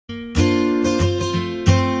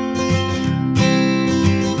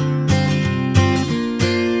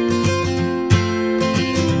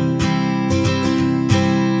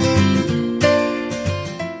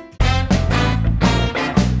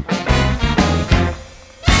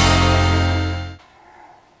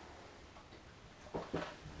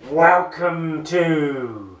Welcome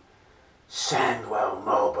to Sandwell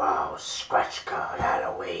Mobile Scratchcard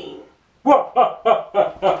Halloween.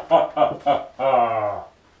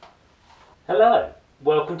 Hello,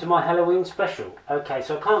 welcome to my Halloween special. Okay,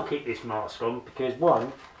 so I can't keep this mask on because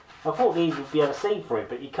one, I thought these would be able to see through,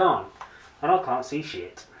 but you can't. And I can't see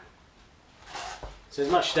shit. So as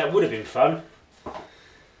much as that would have been fun,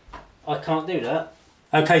 I can't do that.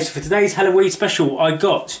 Okay, so for today's Halloween special, I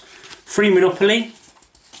got 3 Monopoly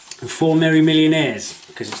and 4 Merry Millionaires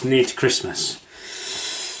because it's near to Christmas.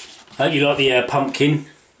 I hope you like the pumpkin.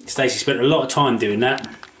 Stacey spent a lot of time doing that.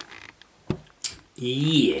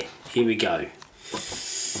 Yeah, here we go.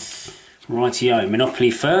 Rightio,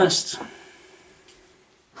 Monopoly first.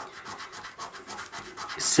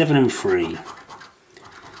 7 and 3.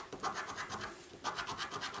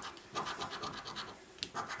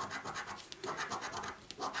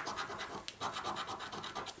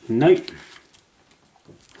 Nope.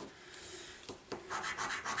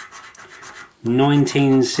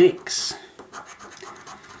 19 and 6.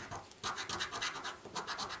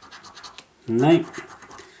 Nope.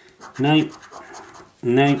 Nope.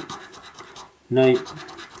 Nope. Nope.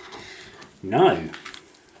 No.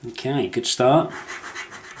 Okay, good start.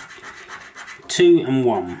 2 and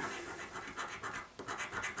 1.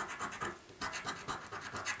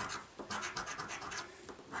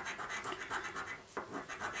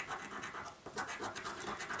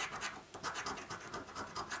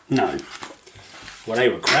 No. Well, they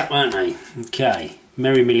were crap, weren't they? Okay,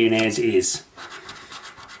 Merry Millionaires is.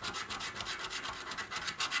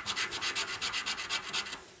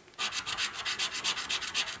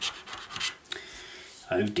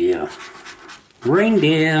 Oh dear.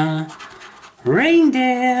 Reindeer.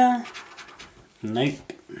 Reindeer.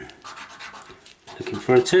 Nope. Looking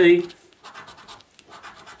for a 2.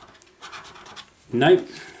 Nope.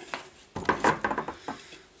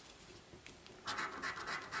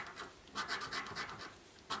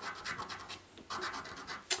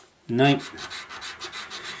 Nope.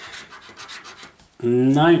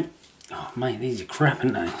 Nope. Oh mate, these are crap,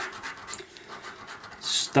 aren't they?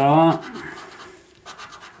 Start.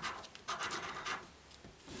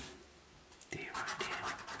 Dear, oh dear.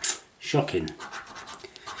 Shocking.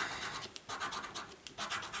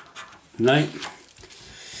 Nope.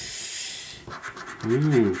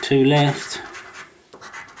 2 left.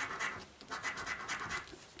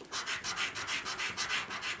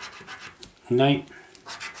 Nope.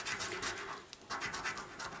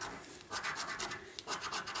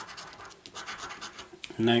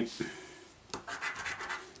 Nope.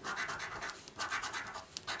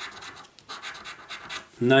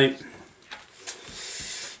 Nope.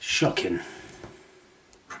 Shocking.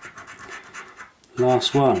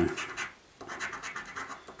 Last one.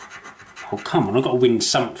 Oh come on, I've got to win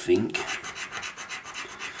something.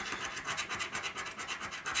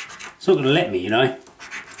 It's not going to let me, you know.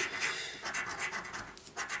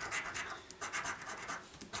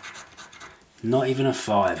 Not even a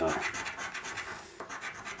 5er.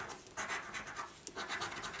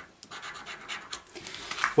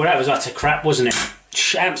 Well, that was utter crap, wasn't it?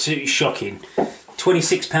 Absolutely shocking.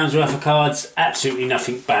 £26 worth of cards, absolutely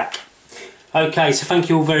nothing back. Okay, so thank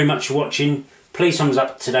you all very much for watching. Please thumbs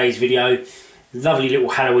up today's video. Lovely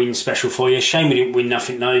little Halloween special for you. Shame we didn't win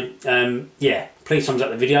nothing though. Yeah, please thumbs up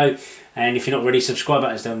the video. And if you're not already, subscribe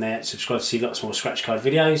button's down there. Subscribe to see lots more scratch card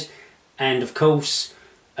videos. And of course,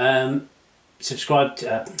 subscribe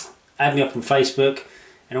to, add me up on Facebook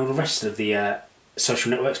and all the rest of the social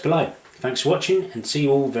networks below. Thanks for watching and see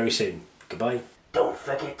you all very soon. Goodbye. Don't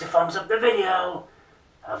forget to thumbs up the video,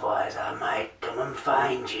 otherwise I might come and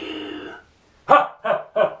find you. Ha ha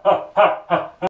ha ha ha ha.